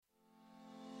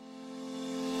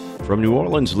From New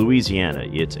Orleans, Louisiana,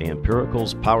 it's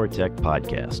Ampirical's Power Tech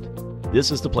Podcast. This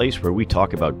is the place where we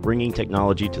talk about bringing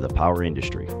technology to the power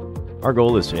industry. Our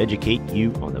goal is to educate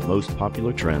you on the most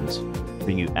popular trends,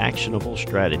 bring you actionable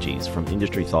strategies from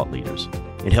industry thought leaders,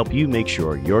 and help you make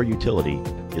sure your utility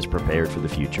is prepared for the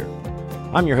future.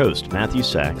 I'm your host, Matthew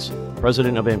Sachs,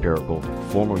 president of Ampirical,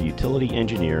 former utility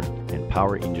engineer and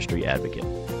power industry advocate.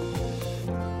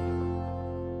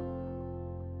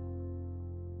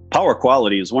 Power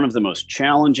quality is one of the most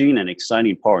challenging and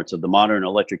exciting parts of the modern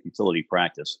electric utility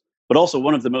practice, but also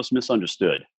one of the most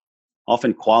misunderstood.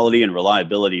 Often quality and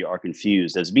reliability are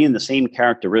confused as being the same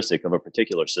characteristic of a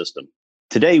particular system.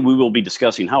 Today, we will be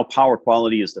discussing how power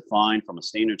quality is defined from a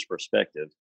standards perspective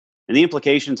and the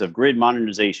implications of grid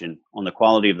modernization on the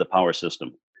quality of the power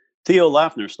system. Theo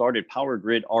Laffner started Power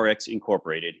Grid RX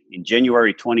Incorporated in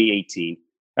January 2018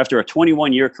 after a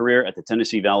 21-year career at the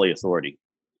Tennessee Valley Authority.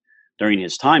 During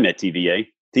his time at TVA,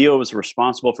 Theo was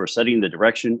responsible for setting the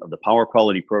direction of the power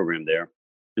quality program there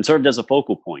and served as a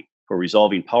focal point for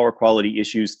resolving power quality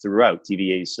issues throughout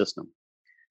TVA's system.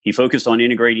 He focused on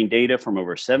integrating data from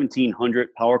over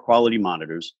 1,700 power quality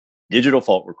monitors, digital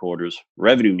fault recorders,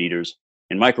 revenue meters,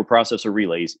 and microprocessor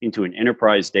relays into an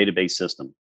enterprise database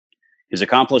system. His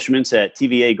accomplishments at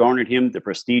TVA garnered him the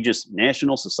prestigious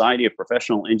National Society of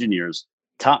Professional Engineers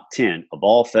Top 10 of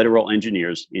all federal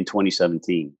engineers in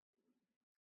 2017.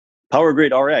 Power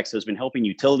Grid RX has been helping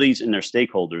utilities and their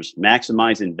stakeholders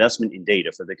maximize investment in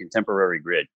data for the contemporary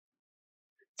grid.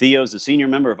 Theo is a senior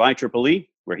member of IEEE,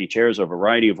 where he chairs a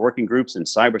variety of working groups in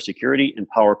cybersecurity and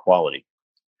power quality.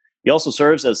 He also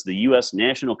serves as the U.S.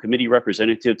 National Committee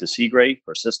representative to CGRAE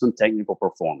for System Technical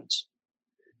Performance.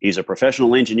 He's a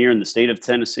professional engineer in the state of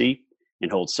Tennessee and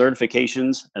holds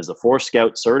certifications as a Force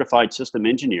Scout Certified System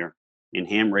Engineer and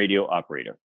ham radio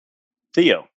operator.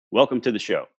 Theo, welcome to the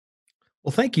show.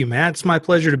 Well, thank you, Matt. It's my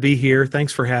pleasure to be here.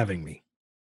 Thanks for having me.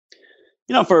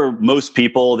 You know, for most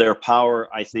people, their power,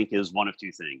 I think, is one of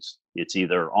two things. It's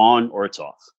either on or it's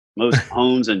off. Most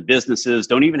homes and businesses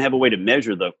don't even have a way to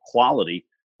measure the quality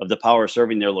of the power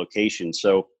serving their location.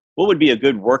 So what would be a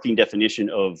good working definition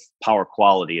of power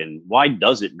quality, and why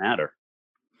does it matter?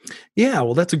 Yeah,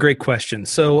 well, that's a great question.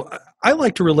 So I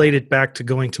like to relate it back to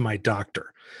going to my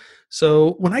doctor.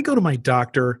 So when I go to my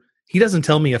doctor, he doesn't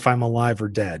tell me if I'm alive or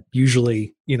dead.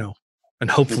 Usually, and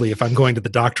hopefully if I'm going to the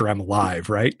doctor, I'm alive,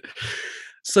 right?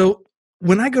 So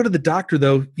when I go to the doctor,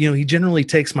 though, he generally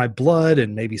takes my blood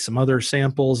and maybe some other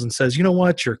samples and says, you know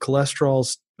what, your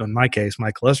cholesterol's, in my case,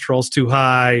 my cholesterol's too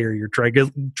high, or your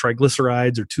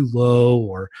triglycerides are too low,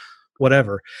 or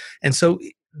whatever. And so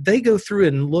they go through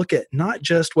and look at not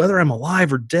just whether I'm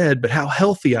alive or dead, but how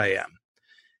healthy I am.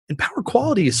 And power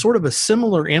quality is sort of a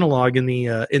similar analog in the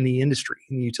industry,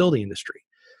 in the utility industry.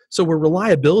 So where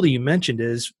reliability you mentioned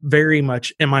is very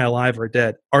much, am I alive or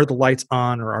dead? Are the lights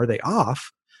on or are they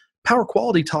off? Power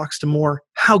quality talks to more,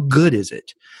 how good is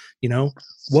it?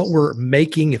 What we're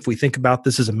making, if we think about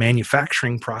this as a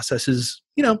manufacturing process, is,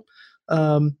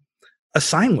 a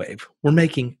sine wave. We're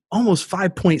making almost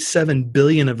 5.7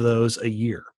 billion of those a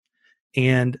year.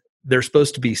 And they're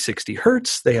supposed to be 60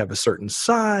 hertz. They have a certain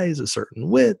size, a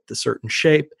certain width, a certain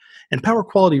shape. And power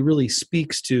quality really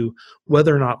speaks to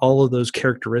whether or not all of those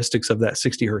characteristics of that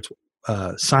 60 hertz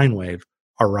sine wave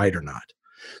are right or not.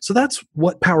 So that's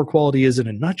what power quality is in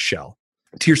a nutshell.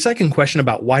 To your second question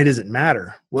about why does it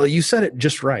matter? Well, you said it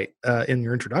just right in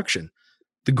your introduction.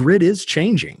 The grid is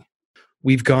changing.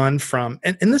 We've gone from,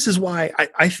 and this is why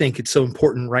I think it's so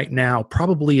important right now,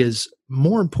 probably is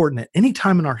more important at any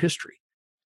time in our history.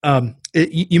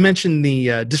 You mentioned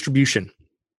the distribution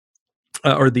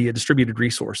or the distributed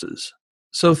resources.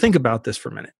 So think about this for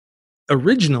a minute.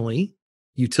 Originally,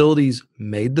 utilities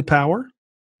made the power,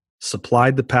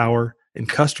 supplied the power, and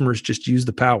customers just used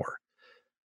the power.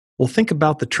 Well, think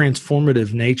about the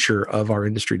transformative nature of our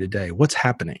industry today. What's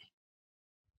happening?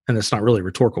 And it's not really a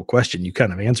rhetorical question. You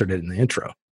kind of answered it in the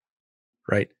intro,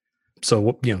 right?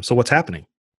 So what's happening?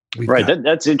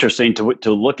 That's interesting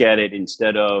to look at it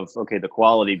instead of, okay, the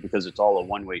quality, because it's all a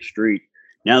one-way street.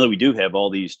 Now that we do have all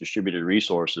these distributed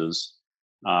resources,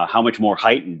 how much more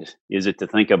heightened is it to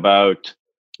think about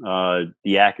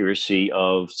the accuracy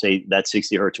of, say, that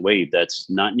 60 hertz wave? That's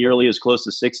not nearly as close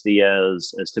to 60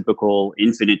 as typical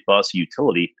infinite bus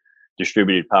utility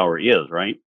distributed power is,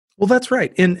 right? Well, that's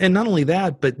right. And not only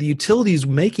that, but the utilities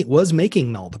was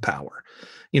making all the power.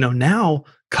 Now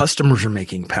customers are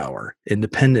making power.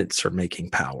 Independents are making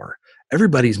power.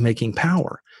 Everybody's making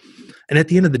power. And at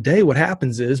the end of the day, what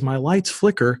happens is my lights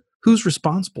flicker. Who's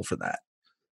responsible for that?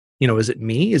 Is it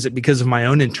me? Is it because of my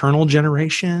own internal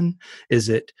generation? Is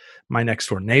it my next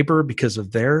door neighbor because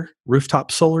of their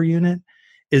rooftop solar unit?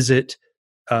 Is it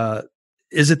the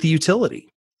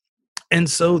utility? And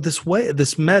so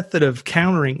this method of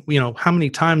countering, how many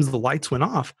times the lights went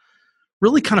off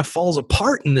really kind of falls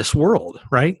apart in this world,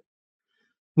 right?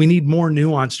 We need more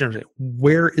nuance.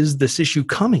 Where is this issue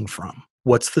coming from?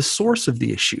 What's the source of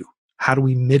the issue? How do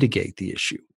we mitigate the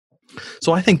issue?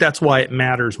 So I think that's why it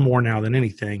matters more now than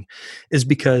anything, is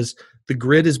because the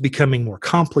grid is becoming more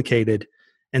complicated.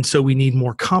 And so we need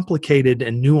more complicated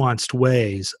and nuanced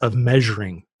ways of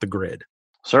measuring the grid.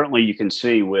 Certainly you can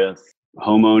see with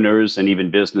homeowners and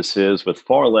even businesses with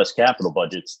far less capital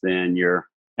budgets than your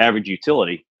average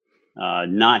utility,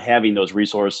 not having those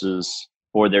resources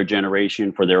for their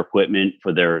generation, for their equipment,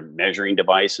 for their measuring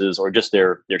devices, or just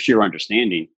their sheer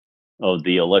understanding of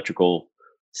the electrical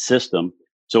system.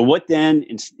 So what then,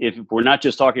 if we're not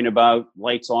just talking about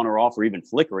lights on or off or even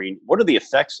flickering, what are the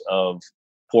effects of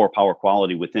poor power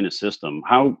quality within a system?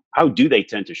 How do they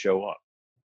tend to show up?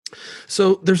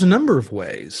 So there's a number of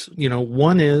ways.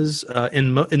 One is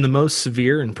in the most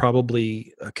severe and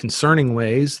probably concerning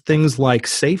ways, things like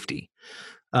safety.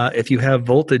 If you have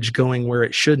voltage going where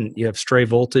it shouldn't, you have stray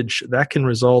voltage, that can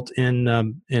result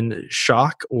in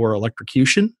shock or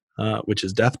electrocution, which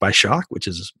is death by shock, which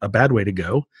is a bad way to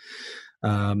go.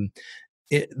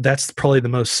 That's probably the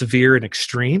most severe and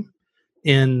extreme.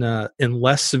 In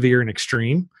less severe and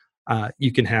extreme,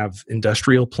 you can have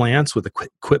industrial plants with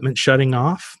equipment shutting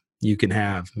off. You can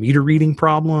have meter reading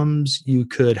problems. You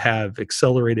could have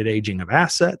accelerated aging of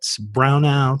assets,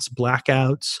 brownouts,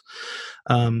 blackouts,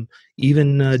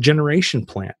 even generation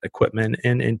plant equipment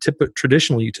and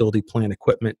traditional utility plant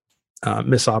equipment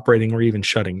misoperating or even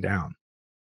shutting down.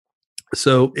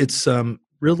 So it's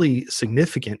really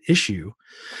significant issue.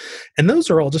 And those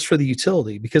are all just for the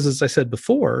utility because, as I said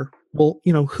before, well,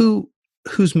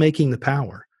 who's making the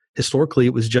power? Historically,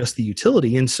 it was just the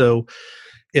utility. And so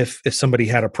if somebody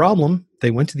had a problem, they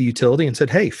went to the utility and said,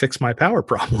 hey, fix my power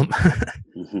problem.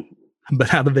 Mm-hmm. But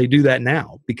how do they do that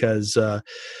now? Because the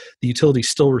utility is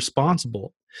still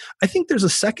responsible. I think there's a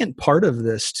second part of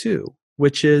this too,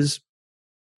 which is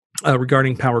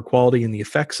regarding power quality and the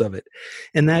effects of it.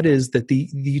 And that is that the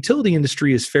utility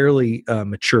industry is fairly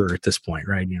mature at this point,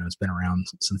 right? It's been around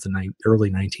since the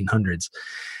early 1900s.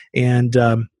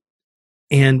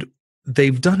 And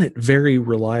they've done it very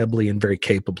reliably and very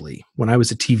capably. When I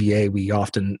was at TVA, we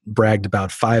often bragged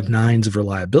about 5 nines of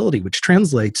reliability, which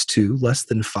translates to less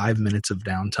than 5 minutes of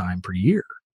downtime per year.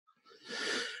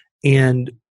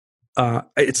 And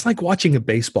it's like watching a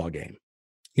baseball game.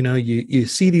 You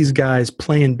see these guys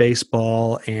playing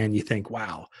baseball and you think,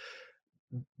 wow,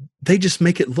 they just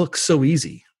make it look so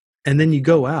easy. And then you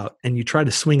go out and you try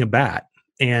to swing a bat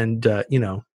and,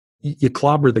 you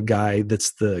clobber the guy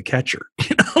that's the catcher,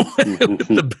 with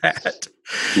the bat.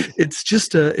 It's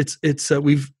just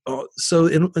so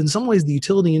in some ways the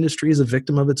utility industry is a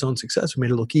victim of its own success. We made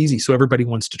it look easy, so everybody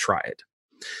wants to try it.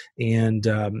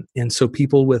 And so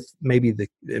people with maybe the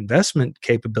investment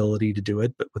capability to do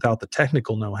it, but without the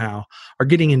technical know-how, are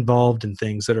getting involved in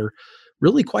things that are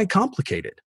really quite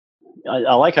complicated.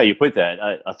 I like how you put that.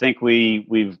 I think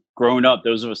we've grown up,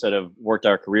 those of us that have worked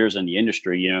our careers in the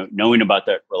industry, knowing about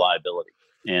that reliability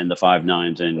and the 5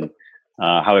 nines and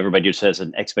how everybody just has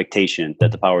an expectation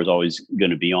that the power is always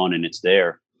going to be on and it's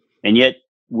there. And yet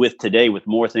with today, with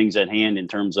more things at hand in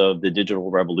terms of the digital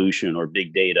revolution or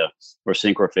big data or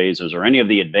synchrophasers or any of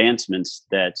the advancements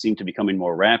that seem to be coming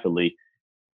more rapidly,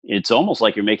 it's almost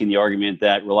like you're making the argument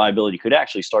that reliability could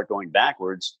actually start going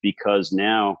backwards because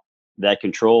now that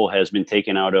control has been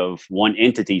taken out of one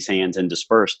entity's hands and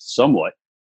dispersed somewhat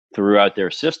throughout their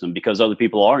system because other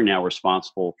people are now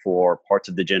responsible for parts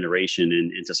of the generation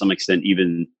and to some extent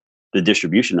even the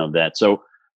distribution of that. So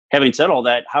having said all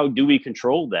that, how do we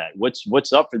control that?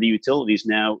 What's up for the utilities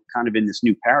now kind of in this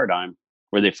new paradigm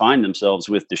where they find themselves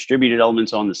with distributed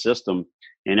elements on the system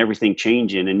and everything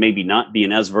changing and maybe not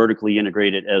being as vertically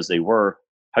integrated as they were?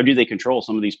 How do they control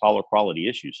some of these power quality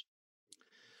issues?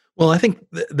 Well, I think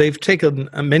they've taken,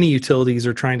 many utilities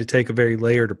are trying to take a very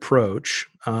layered approach.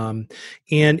 And,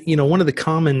 one of the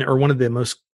common or one of the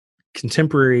most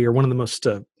contemporary or one of the most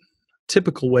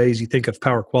typical ways you think of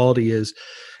power quality is,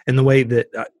 and the way that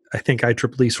I think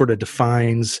IEEE sort of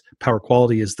defines power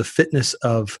quality is the fitness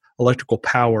of electrical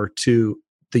power to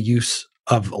the use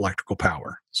of electrical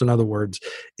power. So in other words,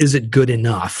 is it good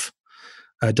enough?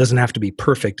 It doesn't have to be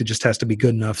perfect. It just has to be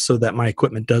good enough so that my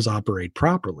equipment does operate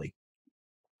properly.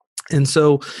 And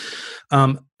so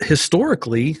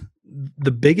historically,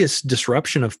 the biggest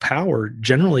disruption of power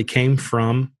generally came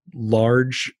from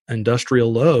large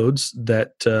industrial loads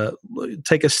that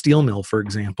take a steel mill, for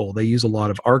example. They use a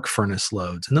lot of arc furnace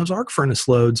loads, and those arc furnace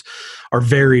loads are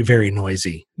very, very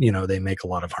noisy. They make a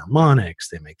lot of harmonics,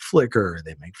 they make flicker,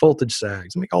 they make voltage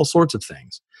sags, they make all sorts of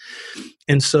things.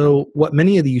 And so what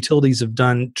many of the utilities have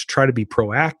done to try to be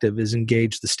proactive is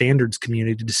engage the standards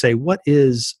community to say, what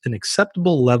is an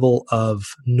acceptable level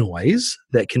of noise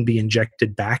that can be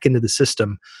injected back into the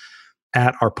system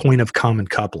at our point of common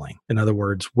coupling? In other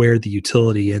words, where the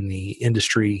utility and the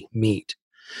industry meet,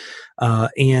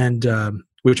 and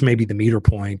which may be the meter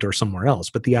point or somewhere else.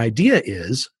 But the idea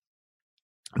is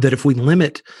that if we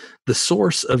limit the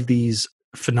source of these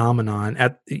phenomenon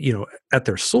at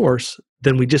their source,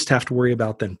 then we just have to worry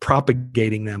about then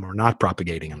propagating them or not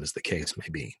propagating them, as the case may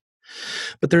be.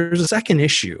 But there's a second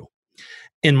issue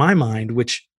in my mind,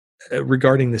 which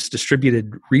regarding this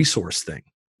distributed resource thing,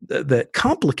 that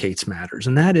complicates matters.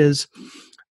 And that is,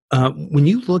 when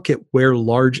you look at where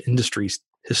large industries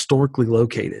historically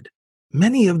located,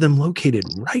 many of them located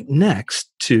right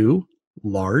next to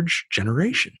large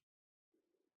generation.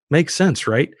 Makes sense,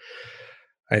 right?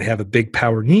 I have a big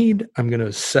power need. I'm going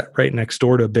to set right next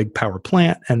door to a big power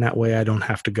plant, and that way I don't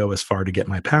have to go as far to get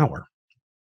my power.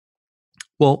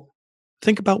 Well,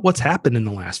 think about what's happened in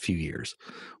the last few years.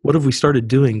 What have we started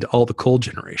doing to all the coal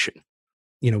generation?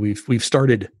 We've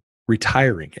started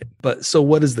retiring it. But so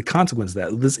what is the consequence of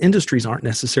that? These industries aren't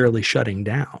necessarily shutting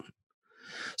down.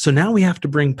 So now we have to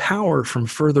bring power from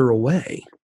further away.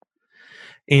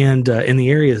 And in the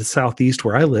area of the Southeast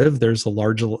where I live, there's a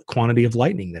large quantity of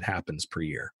lightning that happens per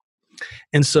year.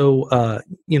 And so,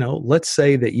 let's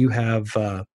say that you have,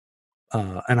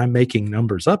 and I'm making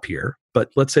numbers up here,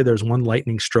 but let's say there's one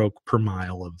lightning stroke per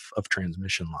mile of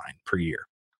transmission line per year.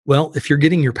 Well, if you're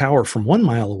getting your power from 1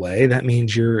 mile away, that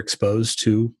means you're exposed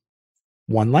to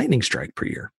one lightning strike per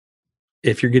year.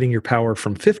 If you're getting your power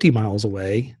from 50 miles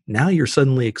away, now you're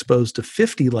suddenly exposed to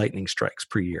 50 lightning strikes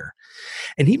per year.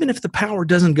 And even if the power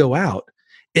doesn't go out,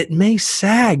 it may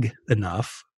sag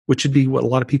enough, which would be what a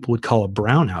lot of people would call a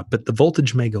brownout, but the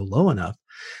voltage may go low enough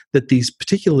that these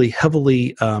particularly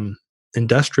heavily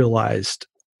industrialized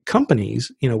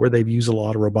companies, where they've used a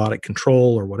lot of robotic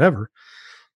control or whatever,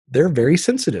 they're very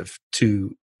sensitive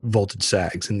to voltage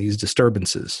sags and these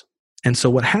disturbances. And so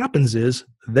what happens is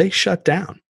they shut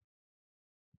down,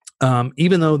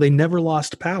 even though they never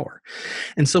lost power.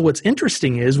 And so what's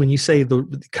interesting is when you say the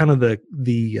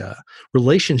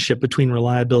relationship between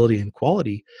reliability and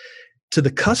quality, to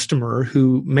the customer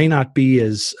who may not be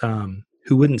as,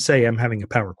 who wouldn't say I'm having a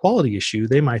power quality issue,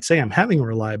 they might say I'm having a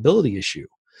reliability issue.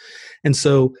 And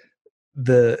so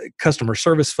the customer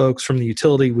service folks from the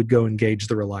utility would go engage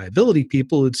the reliability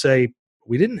people who'd say,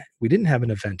 we didn't have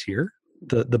an event here.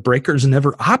 The breakers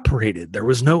never operated. There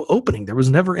was no opening. There was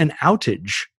never an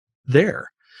outage there.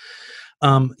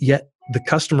 Yet the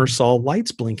customer saw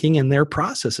lights blinking and their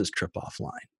processes trip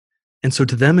offline. And so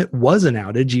to them, it was an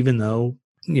outage, even though,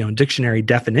 in dictionary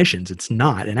definitions, it's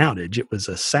not an outage. It was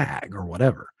a sag or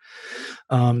whatever.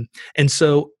 And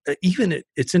so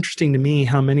it's interesting to me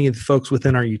how many of the folks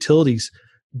within our utilities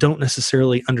don't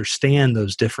necessarily understand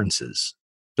those differences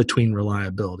between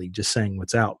reliability, just saying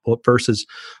what's out versus,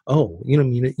 you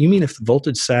mean if the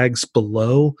voltage sags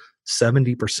below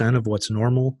 70% of what's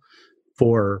normal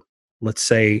for, let's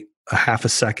say, a half a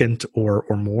second or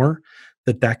more,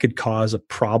 that could cause a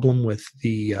problem with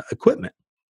the equipment?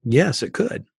 Yes, it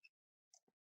could.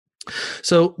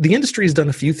 So the industry has done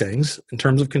a few things in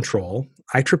terms of control.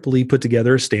 IEEE put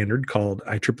together a standard called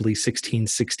IEEE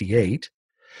 1668,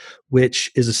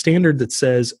 which is a standard that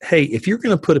says, hey, if you're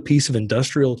going to put a piece of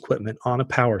industrial equipment on a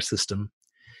power system,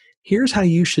 here's how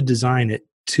you should design it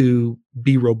to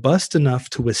be robust enough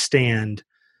to withstand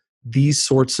these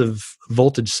sorts of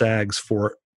voltage sags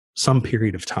for some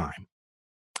period of time.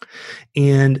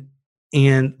 And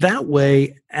that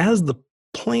way, as the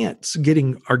plants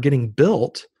are getting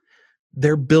built,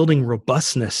 they're building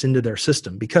robustness into their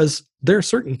system, because there are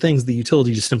certain things the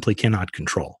utility just simply cannot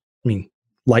control. I mean,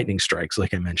 lightning strikes,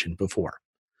 like I mentioned before.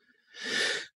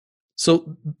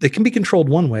 So they can be controlled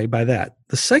one way by that.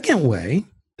 The second way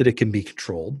that it can be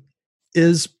controlled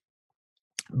is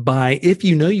by, if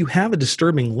you have a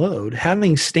disturbing load,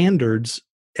 having standards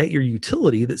at your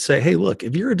utility that say, hey, look,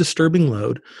 if you're a disturbing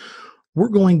load, we're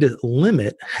going to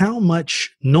limit how much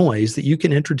noise that you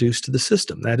can introduce to the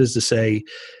system. That is to say,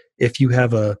 if you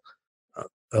have a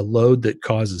load that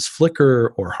causes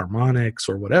flicker or harmonics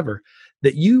or whatever,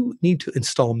 that you need to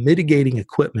install mitigating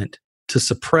equipment to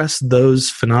suppress those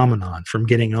phenomenon from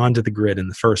getting onto the grid in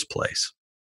the first place.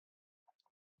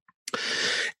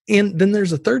 And then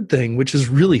there's a third thing, which is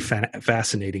really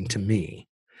fascinating to me.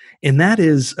 And that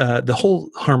is the whole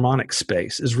harmonic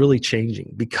space is really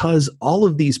changing because all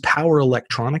of these power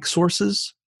electronic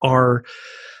sources are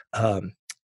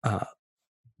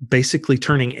basically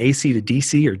turning AC to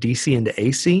DC or DC into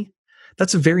AC.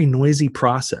 That's a very noisy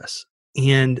process.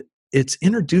 And it's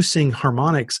introducing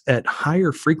harmonics at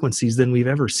higher frequencies than we've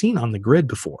ever seen on the grid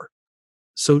before.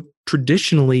 So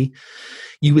traditionally,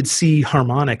 you would see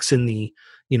harmonics in the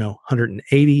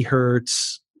 180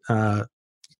 hertz, third,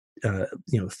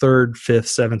 fifth,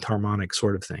 seventh harmonic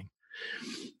sort of thing.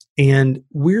 And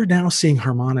we're now seeing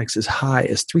harmonics as high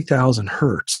as 3,000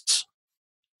 hertz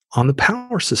on the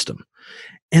power system.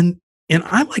 And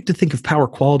I like to think of power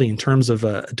quality in terms of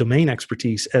domain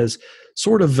expertise as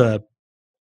sort of the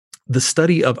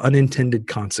study of unintended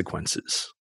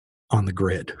consequences on the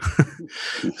grid.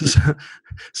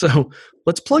 So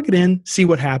let's plug it in, see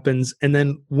what happens, and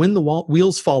then when the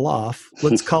wheels fall off,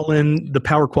 let's call in the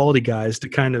power quality guys to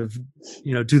kind of,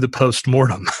 do the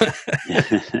post-mortem.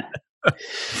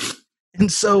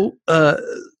 And so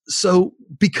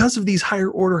because of these higher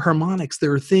order harmonics,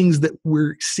 there are things that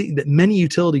we're seeing that many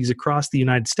utilities across the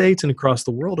United States and across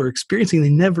the world are experiencing they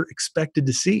never expected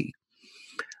to see.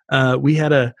 We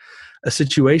had a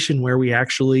situation where we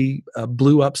actually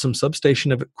blew up some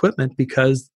substation of equipment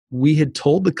because we had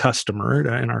told the customer,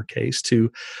 in our case,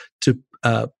 to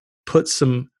put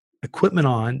some equipment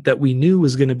on that we knew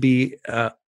was going to be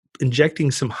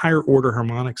injecting some higher order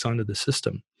harmonics onto the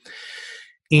system.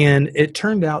 And it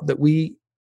turned out that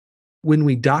when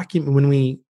we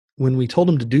told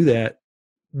them to do that,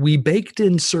 we baked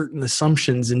in certain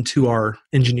assumptions into our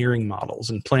engineering models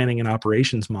and planning and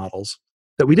operations models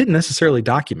that we didn't necessarily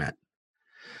document.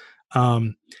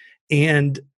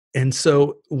 And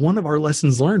so one of our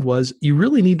lessons learned was you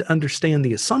really need to understand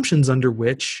the assumptions under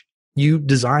which you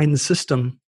design the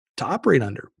system to operate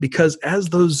under, because as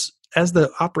the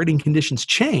operating conditions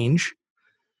change,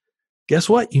 guess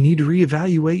what? You need to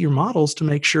reevaluate your models to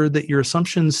make sure that your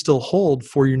assumptions still hold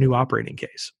for your new operating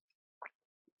case.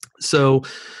 So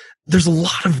there's a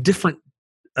lot of different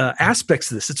aspects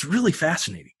to this. It's really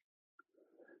fascinating.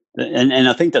 And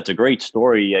I think that's a great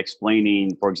story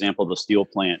explaining, for example, the steel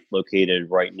plant located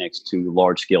right next to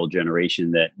large-scale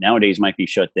generation that nowadays might be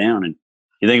shut down. And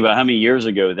you think about how many years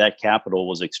ago that capital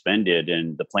was expended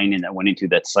and the planning that went into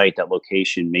that site, that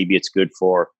location. Maybe it's good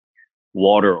for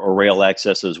water or rail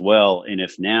access as well. And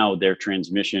if now their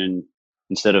transmission,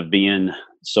 instead of being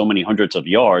so many hundreds of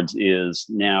yards, is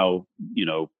now,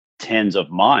 tens of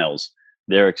miles,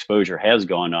 their exposure has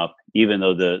gone up, even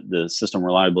though the system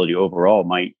reliability overall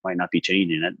might not be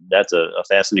changing. That's a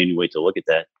fascinating way to look at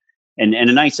that. And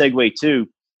a nice segue too,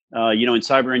 in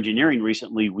cyber engineering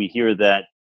recently, we hear that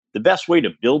the best way to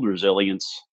build resilience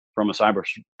from a cyber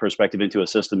perspective into a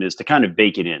system is to kind of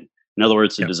bake it in. In other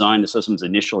words, to design the systems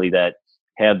initially that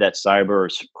have that cyber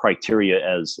criteria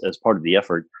as part of the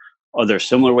effort. Are there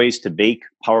similar ways to bake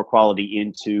power quality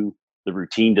into the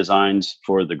routine designs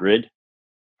for the grid?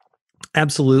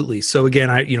 Absolutely. So again,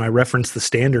 I reference the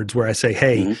standards where I say,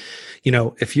 hey,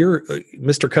 if you're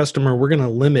Mr. Customer, we're going to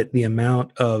limit the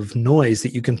amount of noise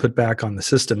that you can put back on the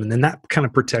system. And then that kind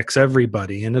of protects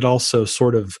everybody. And it also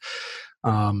sort of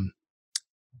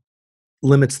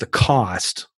limits the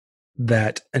cost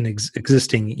that an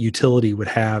existing utility would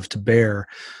have to bear,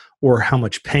 or how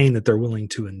much pain that they're willing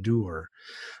to endure.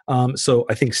 So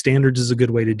I think standards is a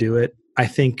good way to do it. I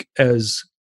think as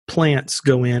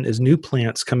new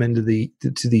plants come into the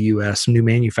U.S., new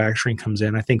manufacturing comes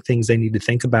in, I think things they need to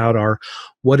think about are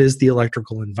what is the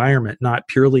electrical environment, not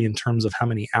purely in terms of how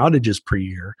many outages per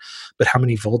year, but how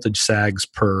many voltage sags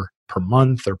per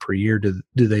month or per year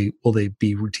will they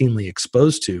be routinely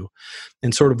exposed to,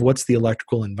 and sort of what's the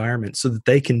electrical environment so that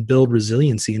they can build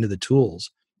resiliency into the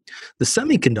tools. The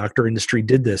semiconductor industry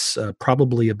did this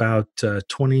probably about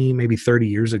 20, maybe 30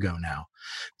 years ago now.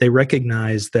 They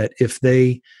recognized that if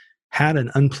they had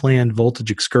an unplanned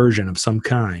voltage excursion of some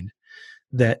kind,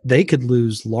 that they could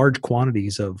lose large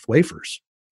quantities of wafers.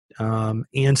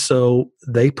 And so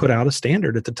they put out a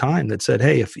standard at the time that said,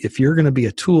 hey, if you're going to be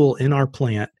a tool in our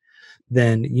plant,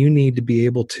 then you need to be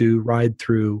able to ride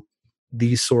through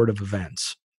these sort of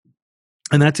events.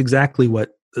 And that's exactly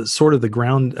what sort of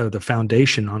the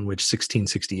foundation on which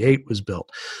 1668 was built.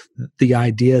 The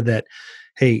idea that,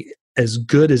 hey, as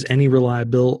good as any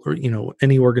reliable or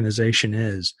any organization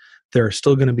is, there are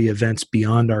still going to be events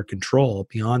beyond our control,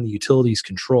 beyond the utility's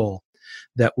control,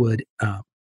 that would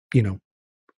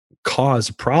cause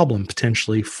a problem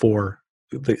potentially for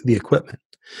the equipment.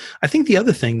 I think the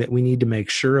other thing that we need to make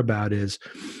sure about is,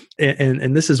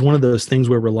 and this is one of those things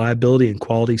where reliability and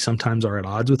quality sometimes are at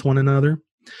odds with one another.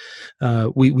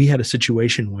 We had a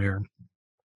situation where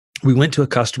we went to a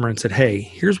customer and said, hey,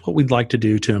 here's what we'd like to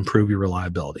do to improve your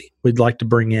reliability. We'd like to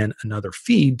bring in another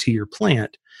feed to your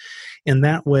plant. And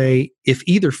that way, if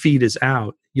either feed is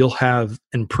out, you'll have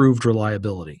improved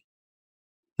reliability.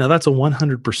 Now, that's a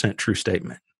 100% true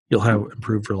statement. You'll have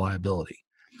improved reliability.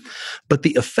 But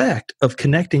the effect of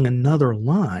connecting another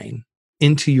line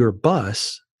into your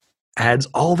bus adds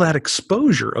all that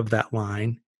exposure of that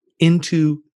line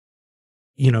into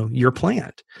your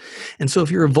plant. And so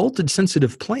if you're a voltage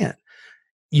sensitive plant,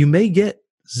 you may get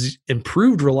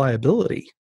improved reliability,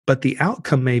 but the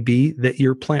outcome may be that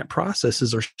your plant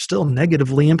processes are still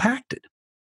negatively impacted,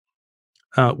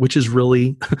 which is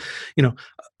really,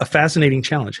 a fascinating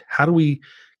challenge. How do we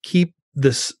keep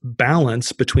this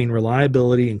balance between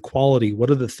reliability and quality? What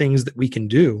are the things that we can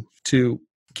do to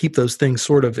keep those things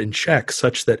sort of in check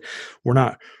such that we're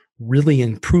not really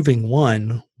improving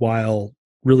one while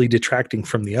really detracting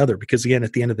from the other? Because again,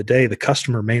 at the end of the day, the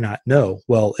customer may not know,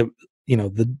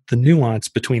 the nuance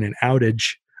between an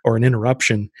outage or an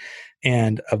interruption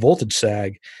and a voltage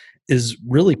sag is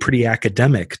really pretty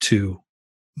academic to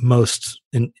most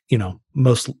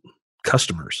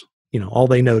customers. All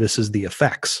they notice is the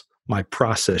effects. My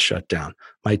process shut down,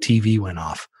 my TV went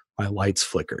off, my lights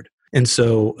flickered. And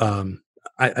so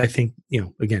I think,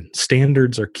 again,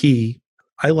 standards are key.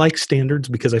 I like standards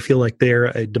because I feel like they're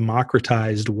a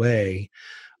democratized way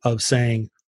of saying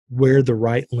where the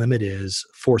right limit is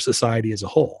for society as a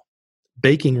whole.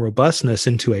 Baking robustness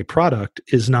into a product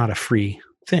is not a free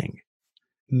thing.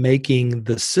 Making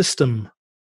the system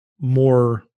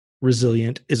more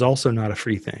resilient is also not a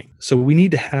free thing. So we need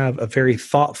to have a very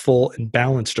thoughtful and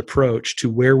balanced approach to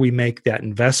where we make that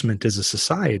investment as a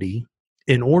society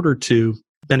in order to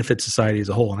benefit society as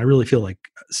a whole. And I really feel like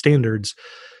standards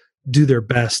do their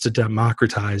best to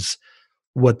democratize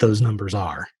what those numbers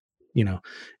are.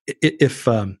 If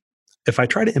I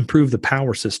try to improve the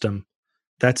power system,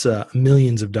 that's a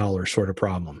millions of dollars sort of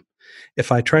problem.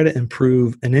 If I try to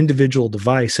improve an individual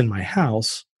device in my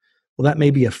house, well, that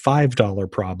may be a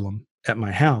 $5 problem at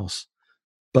my house.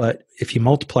 But if you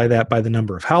multiply that by the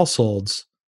number of households,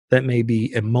 that may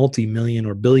be a multi-million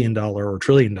or $billion-dollar or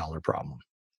 $trillion-dollar problem.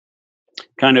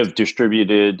 Kind of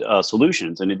distributed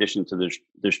solutions in addition to the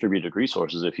distributed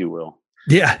resources, if you will.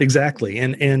 Yeah, exactly.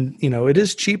 And it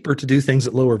is cheaper to do things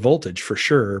at lower voltage for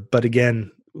sure. But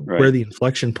again, Right. Where the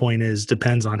inflection point is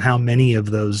depends on how many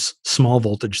of those small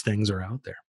voltage things are out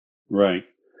there. Right.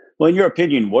 Well, in your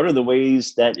opinion, what are the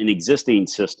ways that an existing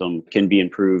system can be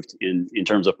improved in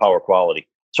terms of power quality?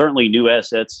 Certainly new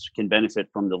assets can benefit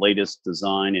from the latest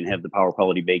design and have the power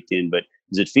quality baked in, but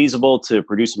is it feasible to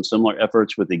produce some similar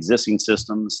efforts with existing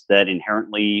systems that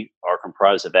inherently are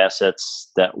comprised of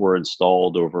assets that were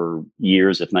installed over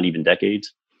years, if not even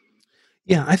decades?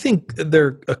 Yeah, I think there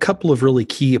are a couple of really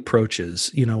key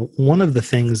approaches. One of the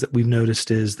things that we've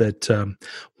noticed is that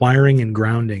wiring and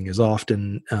grounding is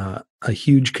often a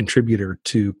huge contributor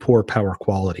to poor power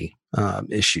quality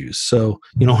issues. So,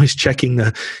 always checking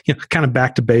the, kind of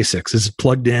back to basics. Is it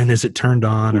plugged in? Is it turned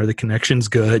on? Are the connections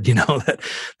good?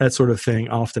 That sort of thing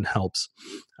often helps.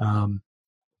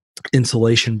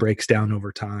 Insulation breaks down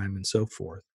over time and so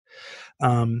forth.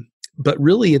 But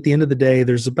really, at the end of the day,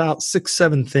 there's about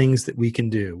 6-7 things that we can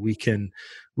do. We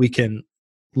can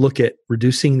look at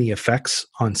reducing the effects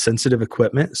on sensitive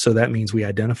equipment. So that means we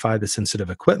identify the sensitive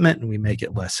equipment and we make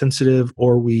it less sensitive,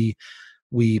 or we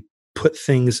put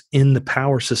things in the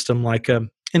power system like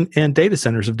and data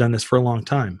centers have done this for a long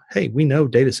time. Hey, we know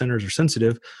data centers are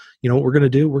sensitive. What we're going to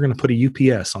do? We're going to put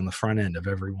a UPS on the front end of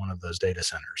every one of those data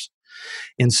centers.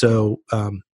 And so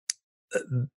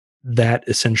that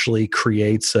essentially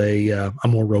creates a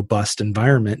more robust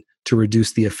environment to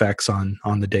reduce the effects on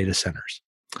the data centers,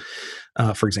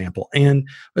 for example. And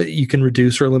you can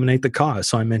reduce or eliminate the cost.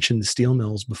 So I mentioned the steel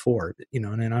mills before,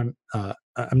 and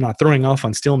I'm not throwing off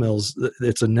on steel mills.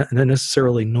 It's a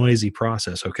necessarily noisy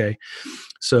process. Okay.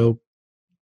 So,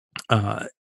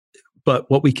 but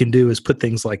what we can do is put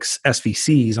things like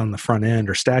SVCs on the front end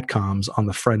or StatComs on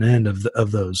the front end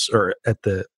of those, or at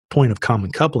the point of common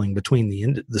coupling between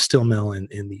the steel mill and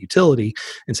the utility,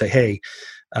 and say, hey,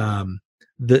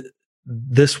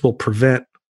 this will prevent,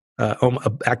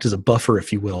 act as a buffer,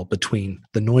 if you will, between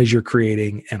the noise you're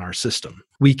creating and our system.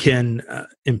 We can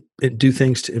do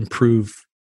things to improve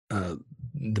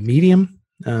the medium.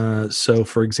 So,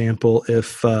 for example,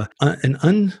 if a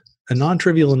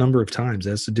non-trivial number of times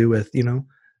has to do with,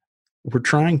 we're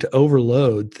trying to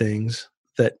overload things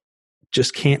that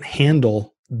just can't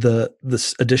handle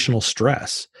this additional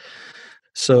stress.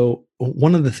 So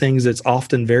one of the things that's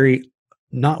often very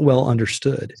not well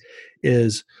understood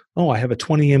is, I have a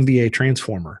 20 MVA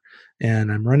transformer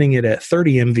and I'm running it at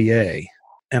 30 MVA.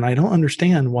 and I don't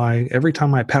understand why every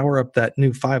time I power up that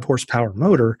new 5 horsepower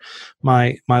motor,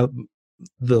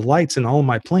 the lights in all of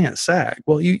my plants sag.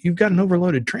 Well, you've got an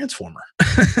overloaded transformer.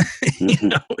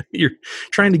 You're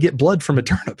trying to get blood from a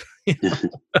turnip.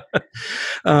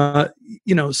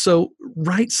 So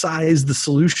right size the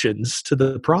solutions to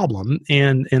the problem,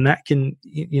 and that can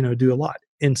do a lot.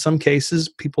 In some cases,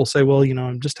 people say, well,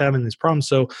 I'm just having this problem,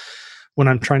 so when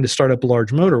I'm trying to start up a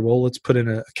large motor, well, let's put in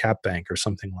a cap bank or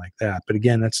something like that. But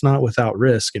again, that's not without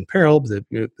risk and peril.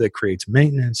 That creates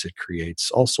maintenance. It creates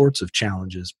all sorts of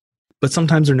challenges. But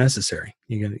sometimes they're necessary.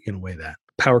 You're going to weigh that.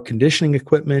 Power conditioning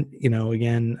equipment,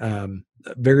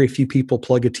 very few people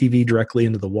plug a TV directly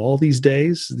into the wall these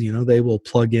days. They will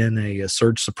plug in a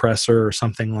surge suppressor or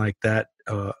something like that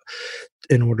and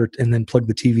then plug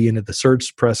the TV into the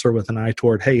surge suppressor with an eye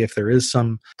toward, hey, if there is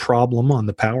some problem on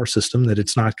the power system, that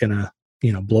it's not going to,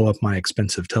 blow up my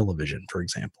expensive television, for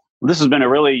example. Well, this has been a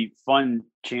really fun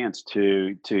chance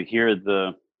to hear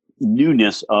the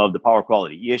newness of the power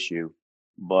quality issue.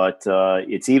 But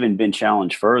it's even been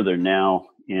challenged further now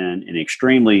in an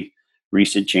extremely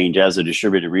recent change as the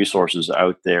distributed resources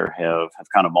out there have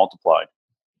kind of multiplied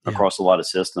across a lot of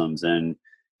systems. And,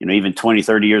 even 20,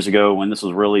 30 years ago, when this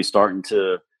was really starting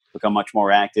to become much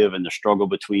more active, and the struggle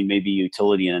between maybe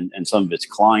utility and some of its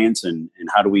clients, and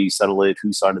how do we settle it,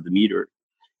 whose side of the meter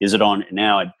is it on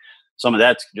now? Some of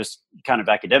that's just kind of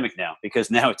academic now, because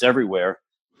now it's everywhere.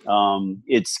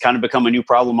 It's kind of become a new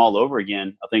problem all over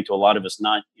again, I think, to a lot of us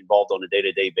not involved on a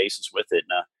day-to-day basis with it.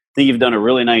 And I think you've done a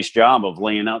really nice job of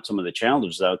laying out some of the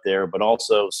challenges out there, but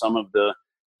also some of the,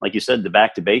 like you said, the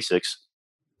back to basics,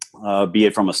 be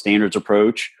it from a standards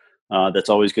approach that's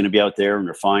always going to be out there and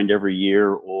refined every year,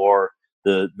 or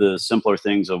the simpler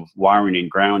things of wiring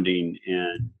and grounding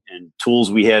and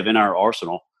tools we have in our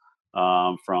arsenal,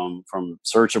 from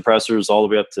surge suppressors all the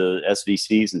way up to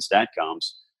SVCs and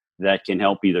StatComs, that can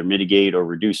help either mitigate or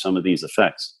reduce some of these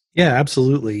effects. Yeah,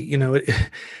 absolutely.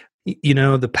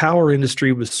 The power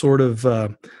industry was sort of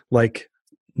of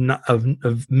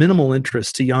minimal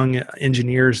interest to young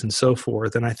engineers and so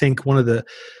forth. And I think one of the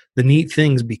neat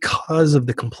things, because of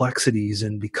the complexities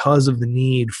and because of the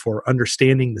need for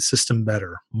understanding the system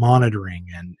better, monitoring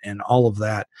and all of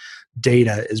that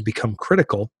data has become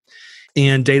critical,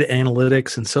 and data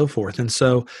analytics and so forth. And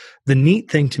so the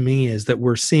neat thing to me is that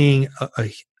we're seeing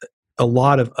a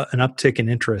lot of an uptick in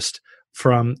interest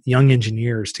from young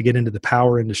engineers to get into the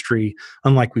power industry,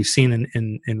 unlike we've seen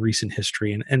in recent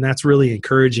history. And that's really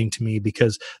encouraging to me,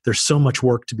 because there's so much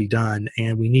work to be done,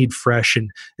 and we need fresh and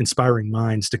inspiring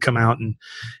minds to come out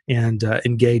and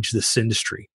engage this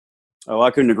industry. Oh,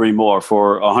 I couldn't agree more.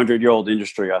 For a 100-year-old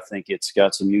industry, I think it's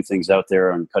got some new things out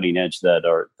there on cutting edge that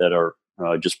are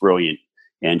just brilliant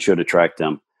and should attract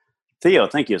them. Theo,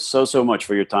 thank you so much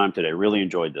for your time today. Really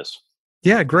enjoyed this.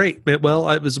 Yeah, great. Well,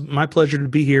 it was my pleasure to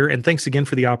be here, and thanks again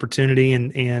for the opportunity.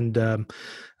 And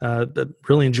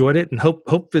really enjoyed it, and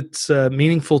hope it's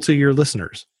meaningful to your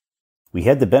listeners. We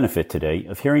had the benefit today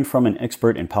of hearing from an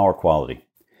expert in power quality,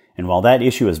 and while that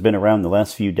issue has been around the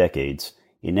last few decades,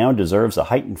 it now deserves a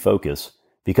heightened focus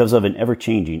because of an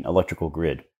ever-changing electrical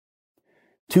grid.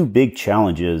 Two big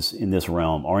challenges in this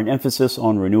realm are an emphasis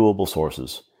on renewable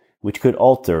sources, which could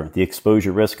alter the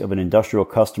exposure risk of an industrial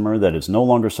customer that is no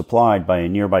longer supplied by a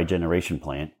nearby generation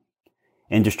plant,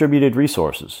 and distributed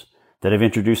resources that have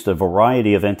introduced a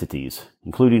variety of entities,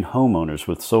 including homeowners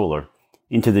with solar,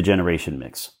 into the generation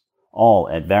mix, all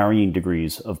at varying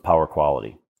degrees of power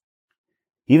quality.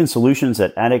 Even solutions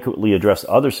that adequately address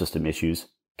other system issues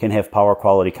can have power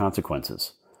quality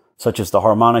consequences, such as the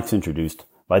harmonics introduced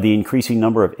by the increasing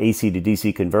number of AC to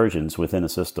DC conversions within a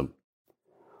system.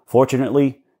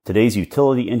 Fortunately, today's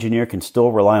utility engineer can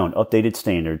still rely on updated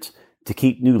standards to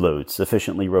keep new loads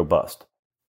sufficiently robust.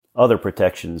 Other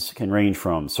protections can range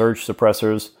from surge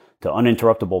suppressors to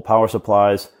uninterruptible power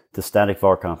supplies to static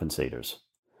VAR compensators.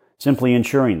 Simply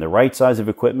ensuring the right size of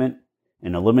equipment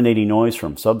and eliminating noise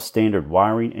from substandard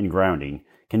wiring and grounding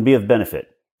can be of benefit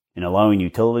in allowing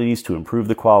utilities to improve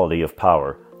the quality of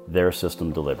power their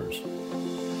system delivers.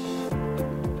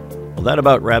 Well, that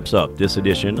about wraps up this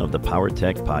edition of the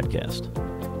PowerTech Podcast.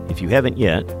 If you haven't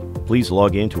yet, please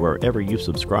log in to wherever you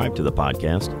subscribe to the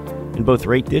podcast and both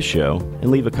rate this show and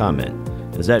leave a comment,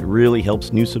 as that really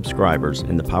helps new subscribers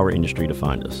in the power industry to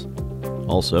find us.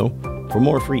 Also, for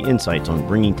more free insights on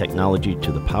bringing technology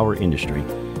to the power industry,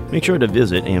 make sure to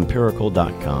visit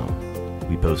Amperical.com.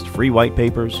 We post free white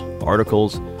papers,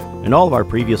 articles, and all of our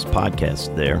previous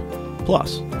podcasts there.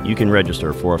 Plus, you can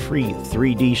register for a free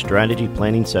 3D strategy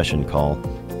planning session call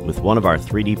with one of our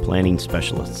 3D planning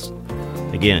specialists.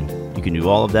 Again, you can do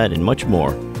all of that and much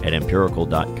more at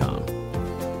Amperical.com.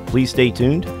 please stay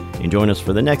tuned and join us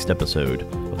for the next episode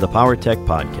of the PowerTech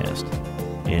Podcast.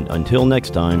 And until next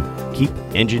time, keep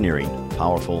engineering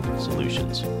powerful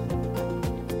solutions.